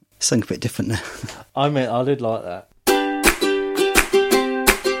Something a bit different there. I mean, I did like that.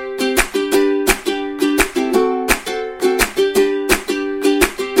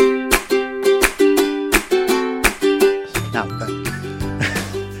 Now, go.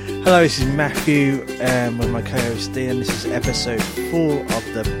 Hello, this is Matthew with my co-host Dean. This is episode 4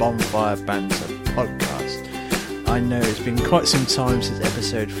 of the Bonfire Banter podcast. I know it's been quite some time since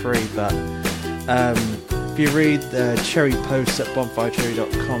episode 3, but if you read the Cherry post at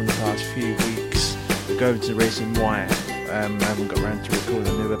bonfirecherry.com the past few weeks, we'll go into the reason why I haven't got around to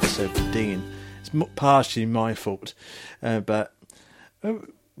recording a new episode for Dean. It's partially my fault, but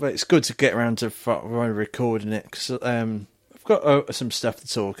it's good to get around to recording it, because I've got some stuff to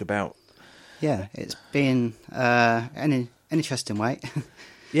talk about. Yeah, it's been an interesting wait.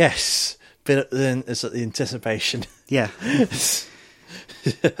 Yes, but then it's like the anticipation. Yeah.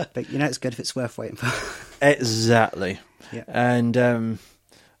 But you know it's good if it's worth waiting for. Exactly. Yeah. And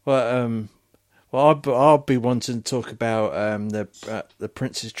I'll be wanting to talk about the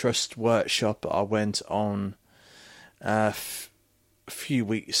Prince's Trust workshop that I went on a few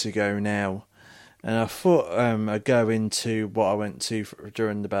weeks ago now, and I thought I'd go into what I went to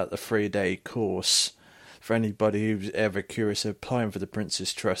during about the 3-day course for anybody who's ever curious of applying for the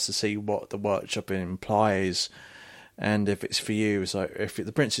Prince's Trust, to see what the workshop implies. And if it's for you, it's like if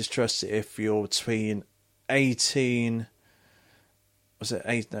the Prince's Trust, if you're between 18, was it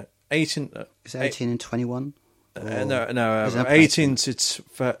 8? No, 18. Is it 18 and 21? No, 18 to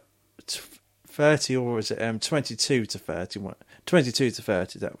 30, or was it 22 to 31? 22 to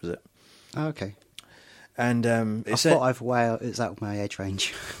 30, that was it. Oh, okay. And I thought it's out of my age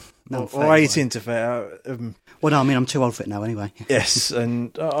range. No, or 18 to 30. Well, no, I mean I'm too old for it now, anyway. Yes,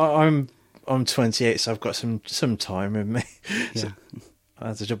 and I'm 28, so I've got some time with me. Yeah. So I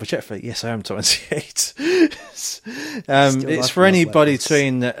had to double check for it. Yes, I am 28. It's for anybody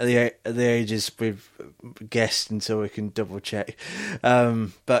between the ages we've guessed until we can double check.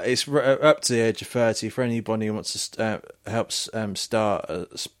 But it's up to the age of 30 for anybody who wants to help start a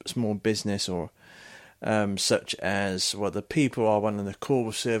small business, or such as, well, the people I went on the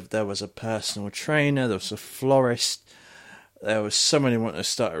course with. There was a personal trainer, there was a florist, there was someone who wanted to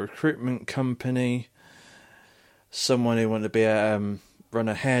start a recruitment company, someone who wanted to run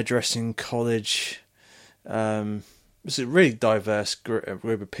a hairdressing college. It's a really diverse group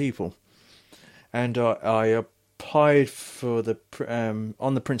of people. And I applied for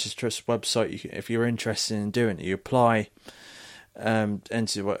on the Prince's Trust website. If you're interested in doing it, you apply,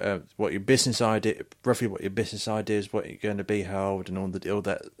 enter what your business idea, roughly what your business idea is, what you're going to be, how old, and all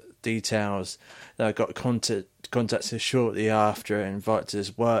that details. Then I got contacted shortly after and invited to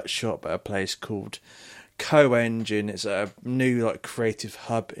this workshop at a place called Co-Engine. It's a new creative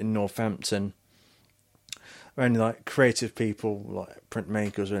hub in Northampton. Only creative people, like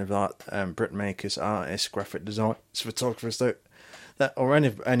printmakers or anything like printmakers, artists, graphic designers, photographers, that or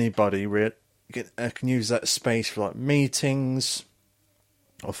anybody really can use that space for meetings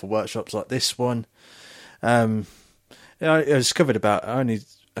or for workshops like this one. I discovered about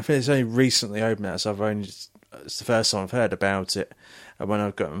I think it's only recently opened, so it's the first time I've heard about it. And when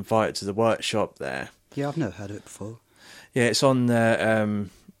I got invited to the workshop there. Yeah, I've never heard of it before. Yeah, it's on the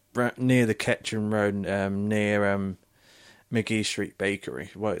near the Ketchum Road, near McGee Street Bakery.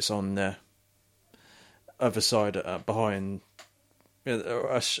 Well, it's on the other side, behind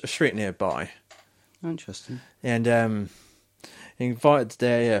a street nearby. Interesting. And invited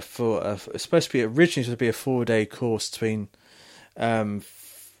there for it's supposed to be originally a 4-day course between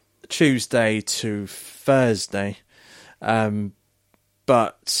Tuesday to Thursday,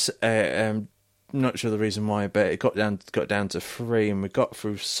 but I'm not sure the reason why, but it got down to 3, and we got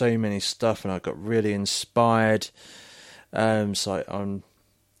through so many stuff, and I got really inspired. So I'm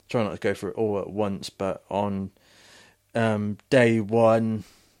trying not to go through it all at once, but on day 1,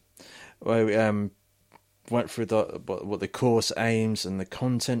 where we went through what the course aims and the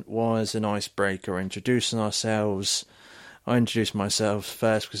content was, an icebreaker, introducing ourselves. I introduced myself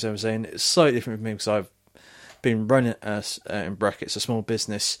first because I was saying it's slightly different for me, because I've been running in brackets a small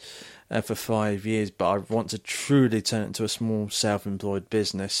business for 5 years, but I want to truly turn it into a small self-employed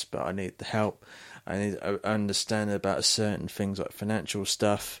business. But I need the help. I need to understand about certain things like financial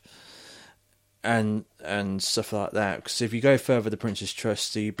stuff and stuff like that. Because if you go further, the Prince's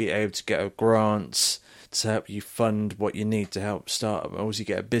Trust, you'll be able to get a grant to help you fund what you need to help start. Also, you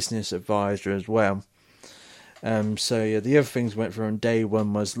get a business advisor as well. So yeah, the other things went through on day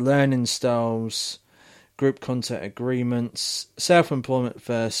 1 was learning styles, group content agreements, self-employment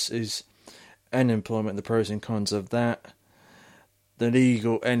versus unemployment, the pros and cons of that,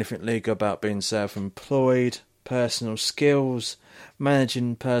 anything legal about being self-employed, personal skills,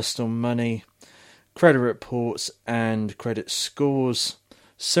 managing personal money, credit reports and credit scores.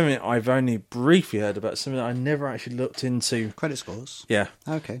 Something I've only briefly heard about, something that I never actually looked into. Credit scores? Yeah.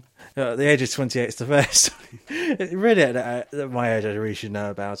 Okay. At the age of 28 is the first. Really, at my age, I really should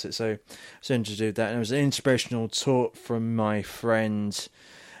know about it. So I was interested to do that. And it was an inspirational talk from my friend,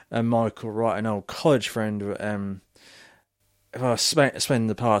 Michael Wright, an old college friend. I spent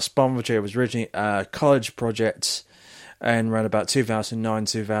the past, Bombardry was originally a college project and ran about 2009,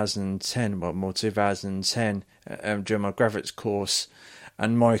 2010, well, more 2010, during my graphics course.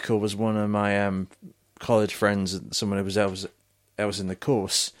 And Michael was one of my college friends, someone who was else in the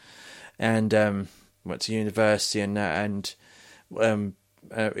course, and went to university and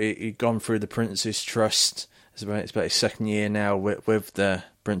he'd gone through the Prince's Trust. It's about his second year now with the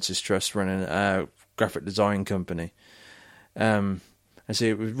Prince's Trust, running a graphic design company. And so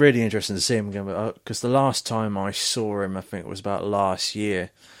it was really interesting to see him again, because the last time I saw him, I think it was about last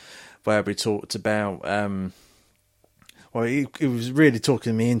year, where we talked about. Well, he was really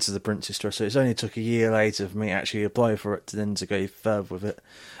talking me into the Prince's Trust, so it's only took a year later for me to actually apply for it to go further with it.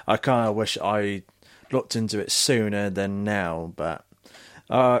 I kind of wish I looked into it sooner than now, but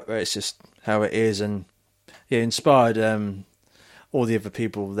it's just how it is, and inspired all the other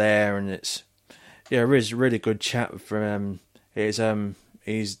people there, and it's it was a really good chat from his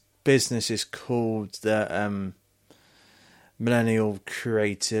business is called the Millennial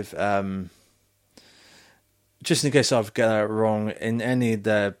Creative. Just in case I've got that wrong, in any of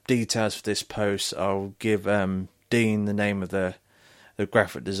the details for this post, I'll give Dean the name of the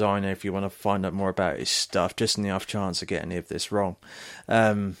graphic designer if you want to find out more about his stuff, just in the off chance I get any of this wrong.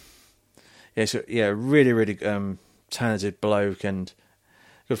 Really, really talented bloke and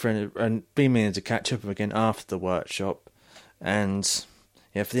good friend, and been meaning to catch up with him again after the workshop. And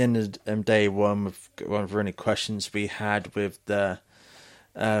for the end of day one, we've gone for any questions we had with the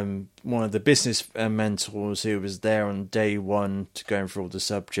one of the business mentors who was there on day one to go through all the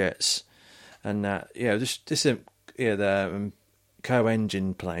subjects, and the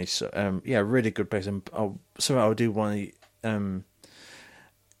Co-Engine place, really good place, and I do want to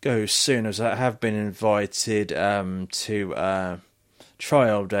go soon, as I have been invited to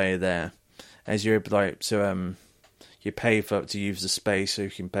trial day there, as you're able to you pay for to use the space, so you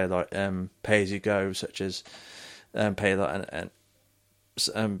can pay pay as you go, such as pay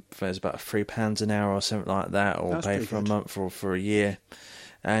there's about £3 an hour or something like that, or that's pay for a month or for a year.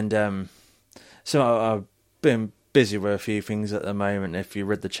 And so I've been busy with a few things at the moment. If you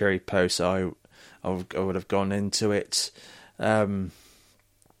read the Cherry post, I would have gone into it.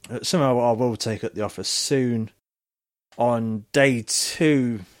 Somehow I will take up the offer soon. On day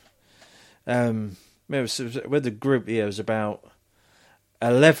two, with the group, it was about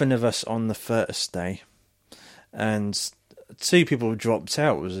 11 of us on the first day, and 2 people dropped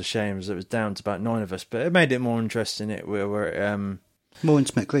out. It was a shame, as it was down to about 9 of us, but it made it more interesting. It were more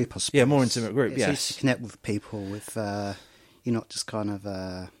intimate group, I suppose. Yeah, more intimate group. It's easy to connect with people. With you're not just kind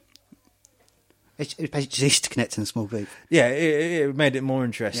of. It's basically easy to connect in a small group. Yeah, it made it more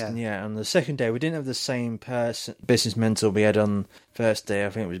interesting. Yeah, on the second day we didn't have the same business mentor we had on first day. I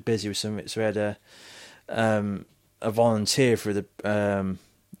think it was busy with some of it, so we had a volunteer for the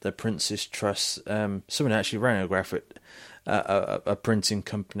Prince's Trust. Someone actually ran a printing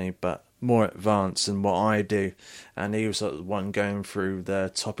company, but more advanced than what I do, and he was the one going through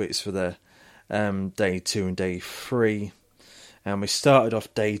the topics for the day 2 and day 3. And we started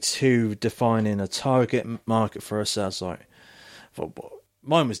off day 2 defining a target market for ourselves.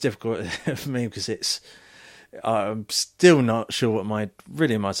 Mine was difficult for me because I'm still not sure what my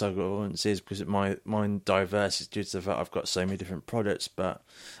target audience is, because mine diverse is due to the fact I've got so many different products. But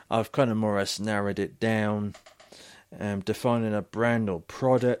I've kind of more or less narrowed it down, defining a brand or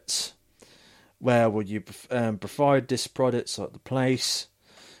product. Where would you provide this product? So the place,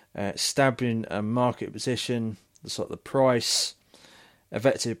 establishing a market position, the price,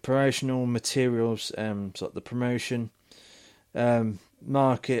 effective promotional materials, the promotion,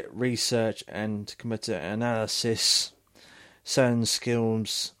 market research and competitor analysis, selling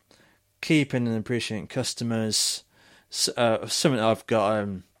skills, keeping and appreciating customers. Something I've got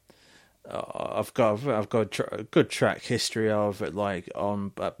a good track history of it. Like on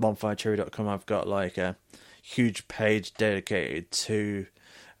bonfirecherry.com, I've got a huge page dedicated to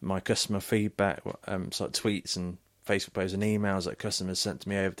my customer feedback, tweets and Facebook posts and emails that customers sent to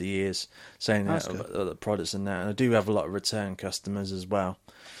me over the years, saying that the products and that. And I do have a lot of return customers as well.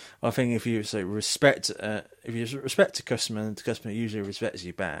 I think if you respect a customer, the customer usually respects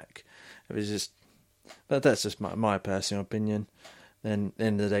you back. But that's just my personal opinion. Then at the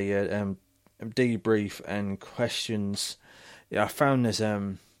end of the day, debrief and questions, I found this.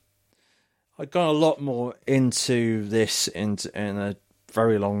 I got a lot more into this in a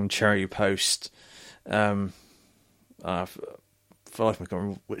very long cherry post. I feel like I can't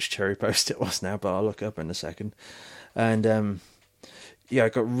remember which cherry post it was now, but I'll look it up in a second. And I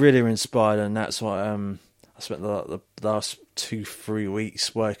got really inspired, and that's why I spent the last 2-3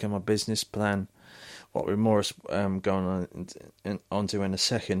 weeks working on my business plan. What we're more going on to in a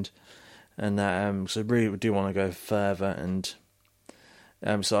second, and that so I really do want to go further. And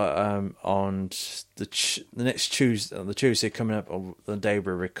on the next Tuesday, the Tuesday coming up, or the day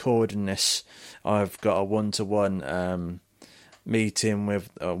we're recording this, I've got a 1-to-1 meeting with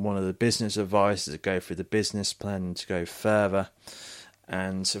one of the business advisors to go through the business plan and to go further.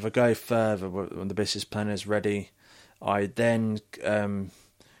 And so if I go further when the business plan is ready, I then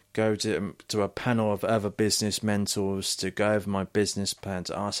go to a panel of other business mentors to go over my business plan,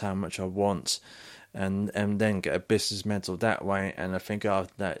 to ask how much I want, and then get a business mentor that way. And I think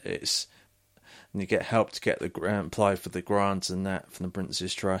after that, you get help to get the grant, apply for the grant and that from the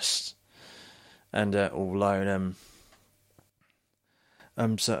Prince's Trust, and all loan.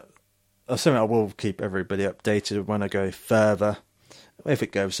 So that's something I will keep everybody updated when I go further. If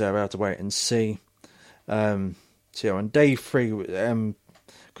it goes there, I'll have to wait and see. So on day 3,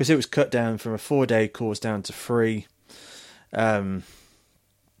 because it was cut down from a 4-day course down to 3,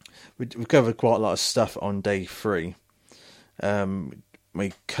 we covered quite a lot of stuff on day 3.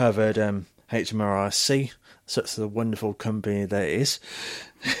 We covered HMRC, such a wonderful company that it is.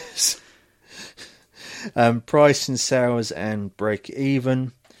 Price and sales and break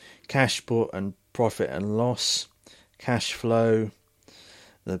even, cash put and profit and loss, cash flow,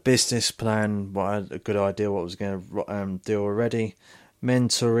 the business plan, what I had a good idea what I was going to do already,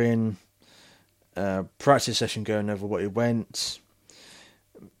 mentoring, practice session going over what we went,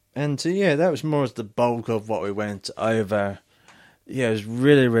 and that was more as the bulk of what we went over. It was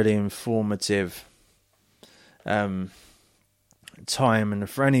really, really informative time, and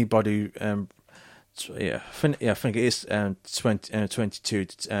for anybody, I think it is 22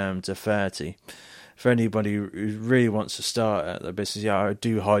 to 30. For anybody who really wants to start at the business, I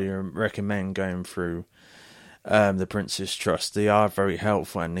do highly recommend going through the Prince's Trust. They are very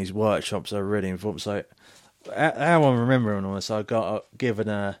helpful, and these workshops are really informative. So, how I'm remembering all this, I got given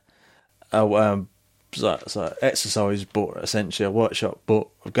a exercise book, essentially a workshop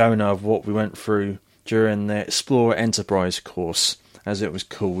book, going over what we went through during the Explorer Enterprise course, as it was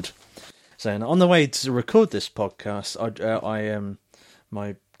called. So, on the way to record this podcast, I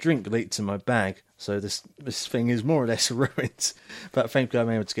my drink leaked in my bag, so this thing is more or less ruined. But thankfully, I'm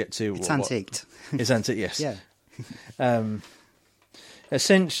able to get to. It's antiqued. It's antique, yes. Yeah.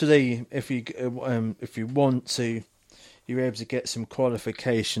 Essentially, if you want to, you're able to get some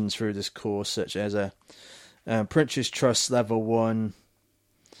qualifications through this course, such as a Prince's Trust Level 1,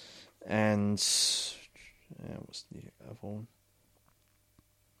 and what's the other one?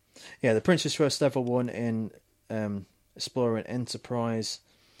 Yeah, the Prince's Trust Level 1 in Explorer Enterprise,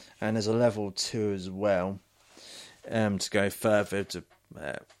 and there's a Level 2 as well, to go further to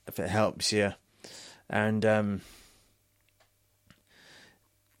if it helps you. And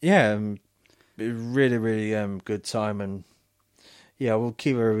really, really good time, and we'll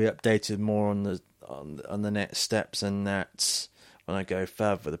keep everybody updated more on the next steps, and that's when I go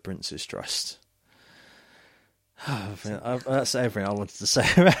further with the Prince's Trust. That's everything I wanted to say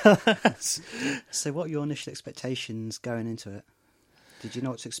about that. So what are your initial expectations going into it? Did you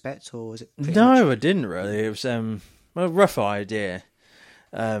know what to expect, or was it... No, I didn't really. It was a rough idea.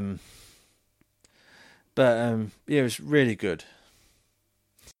 But it was really good.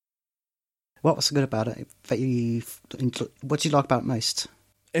 What was good about it? What did you like about it most?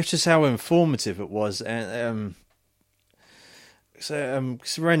 It's just how informative it was, and so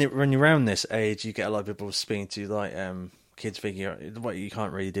when you're around this age, you get a lot of people speaking to you, like kids thinking, "What, you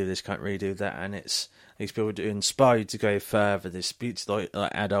can't really do this, can't really do that," and it's these people do inspire you to go further. They speak to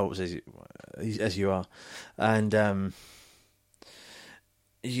like adults as you are, and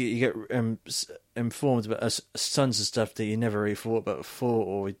you get informed about tons of stuff that you never really thought about before,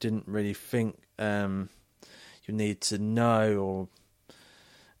 or you didn't really think you need to know,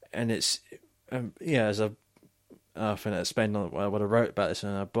 and it's as I think I explained on what I wrote about this in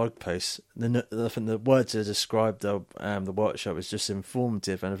a blog post. I think the words that described the workshop was just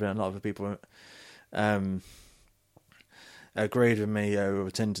informative, and I think a lot of people agreed with me who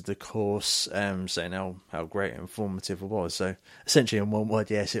attended the course, saying how great and informative it was. So essentially, in one word,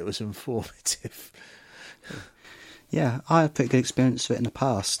 yes, it was informative. Yeah, I had a pretty good experience with it in the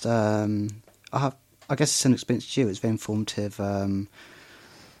past. I guess it's an experience too. It's very informative.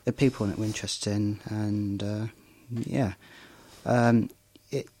 the people that we're interested in, and yeah, I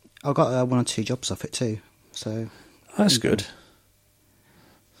got 1 or 2 jobs off it too. So That's good.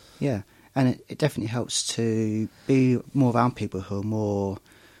 Yeah, and it definitely helps to be more around people who are more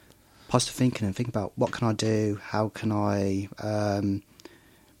positive thinking and think about what can I do, how can I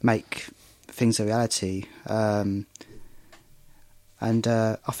make things a reality. And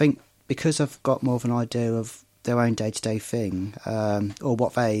I think because I've got more of an idea of their own day-to-day thing, or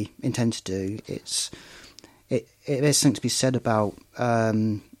what they intend to do, there's something to be said about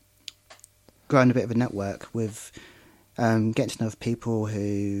growing a bit of a network with getting to know people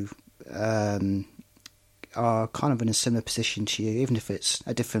who are kind of in a similar position to you, even if it's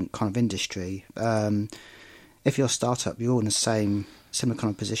a different kind of industry. If you're a startup, you're all in the similar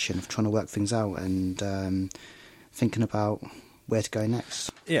kind of position of trying to work things out and thinking about where to go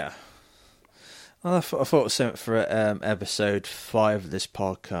next. Yeah. Well, I thought it was something for episode 5 of this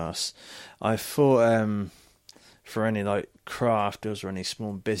podcast. I thought for any like crafters or any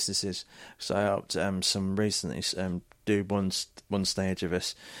small businesses, because I helped some recently do one stage of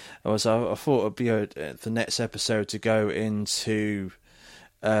this. I thought it'd be the next episode to go into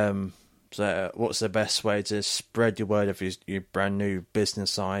so what's the best way to spread your word of your brand new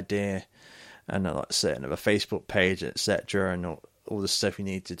business idea, and like setting up a Facebook page, etc., and all the stuff you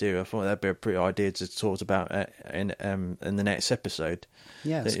need to do. I thought that'd be a pretty idea to talk about in the next episode.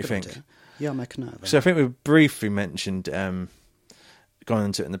 Yeah, don't you think? Idea. Yeah, I'll make a note of that. So I think we briefly mentioned gone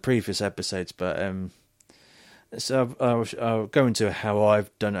into it in the previous episodes, but so I'll go into how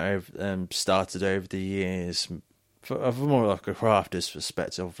I've done it started over the years, from more like a crafter's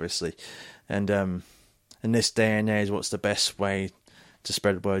perspective, obviously, and in this day and age, what's the best way to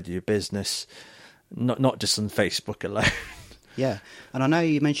spread the word of your business, not just on Facebook alone. Yeah, and I know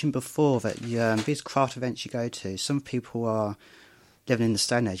you mentioned before that these craft events you go to, some people are living in the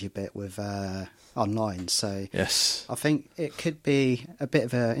Stone Age a bit with online, so yes, I think it could be a bit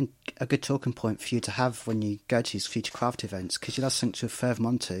of a good talking point for you to have when you go to these future craft events, because you'll have something to refer them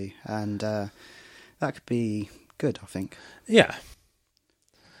onto, and that could be good, I think. Yeah.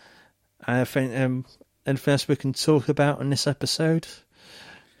 I think anything else we can talk about in this episode?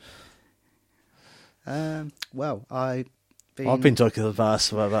 Well, I've been talking the vast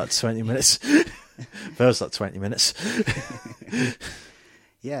for about 20 minutes. Feels like 20 minutes.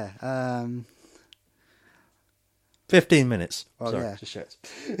 Yeah. 15 minutes. Well, sorry, yeah. just shit.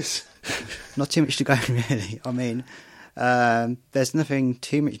 Not too much to go, really. I mean, there's nothing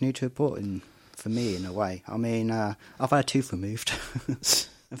too much new to report for me, in a way. I mean, I've had a tooth removed.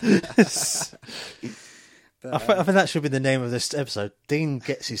 But, I think that should be the name of this episode. Dean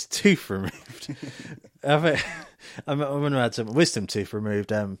gets his tooth removed. When I had some wisdom tooth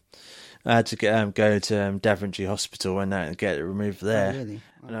removed, I had to go to Daventry Hospital and get it removed there. Oh, really?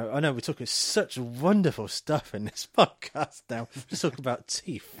 I know we're talking such wonderful stuff in this podcast now. We're just talking about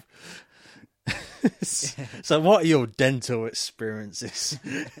teeth. So what are your dental experiences?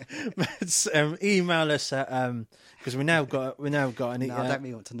 Email us at because we now got an no, I don't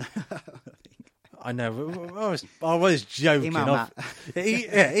really want to know. I know. I was joking. Email Matt.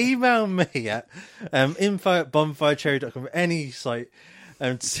 Email me at info@bonfirecherry.com. Any site,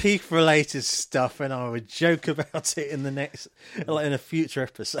 teeth-related stuff, and I would joke about it in the next, like in a future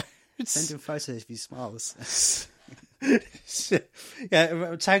episode. Send him photos of his smiles.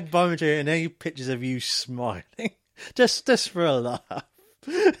 Yeah, tag Bonfirecherry and any pictures of you smiling, just for a laugh.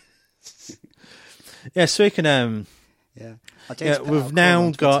 Yeah, so we can Yeah. we've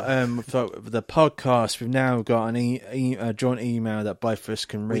now got for the podcast. We've now got a joint email that both of us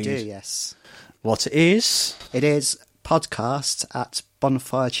can read. We do, yes. What it is? It is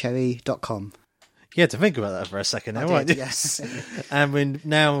podcast@bonfirecherry.com. You had to think about that for a second, right? Yes. And we've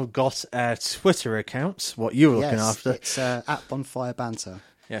now got a Twitter account. What you were looking after? It's at Bonfire Banter.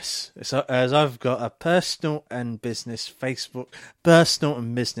 Yes, so as I've got a personal and business Facebook, personal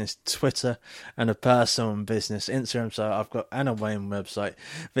and business Twitter, and a personal and business Instagram. So I've got an Wayne website,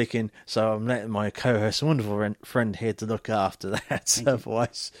 Viking. So I'm letting my co-host, wonderful friend here, to look after that.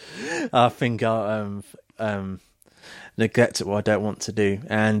 Otherwise, I think I'll neglect what I don't want to do.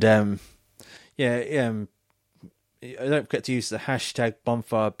 And don't forget to use the hashtag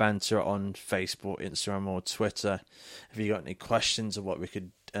Bonfire Banter on Facebook, Instagram, or Twitter. If you got any questions of what we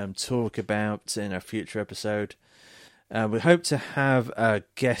could talk about in a future episode, we hope to have a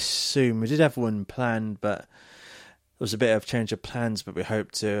guest soon. We did have one planned, but there was a bit of change of plans. But we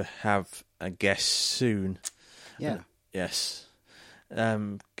hope to have a guest soon. Yeah. Yes.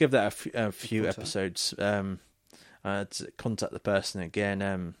 Give that a few episodes. To contact the person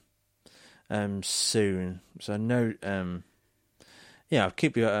again. Soon. So no. yeah, I'll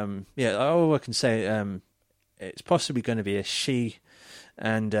keep you. Yeah, all I can say, it's possibly going to be a she,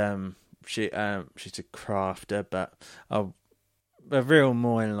 and she's a crafter, but I'll reveal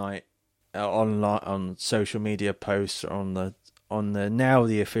more in like on social media posts on the now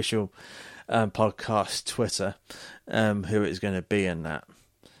the official podcast Twitter, who it's going to be in that,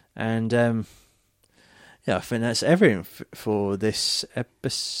 and yeah, I think that's everything for this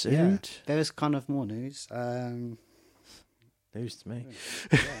episode. Yeah, there is kind of more news. News to me.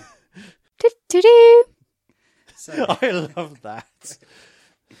 Yeah. So, I love that.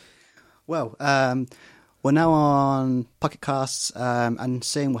 well, we're now on Pocket Casts, and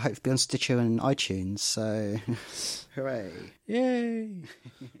soon we'll hopefully be on Stitcher and iTunes. So, hooray! Yay!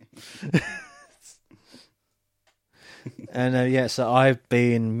 And yeah, so I've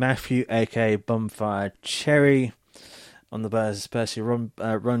been Matthew, aka Bumfire Cherry, on the Percy runs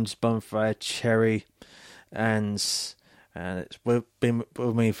Bumfire Cherry, and it's been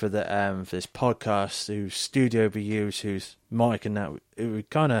with me for the for this podcast, whose studio we use, whose mic and that. It would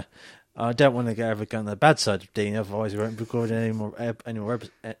kind of. I don't want to ever go on the bad side of Dean, otherwise we won't record any more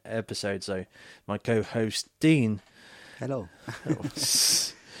episodes. So my co-host Dean. Hello.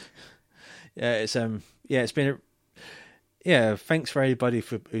 Yeah, it's been. Thanks for everybody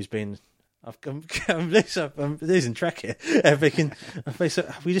who's been. I'm losing track here. Have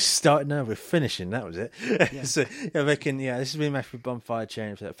we just started now? We're finishing. That was it. Yeah. So this has been Matthew Bonfire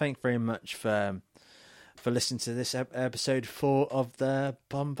Chain. Thank you very much for listening to this episode 4 of the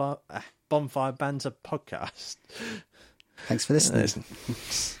Bonfire Banter podcast. Thanks for listening.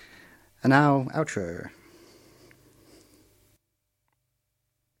 And now outro.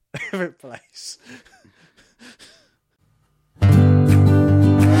 Favorite place.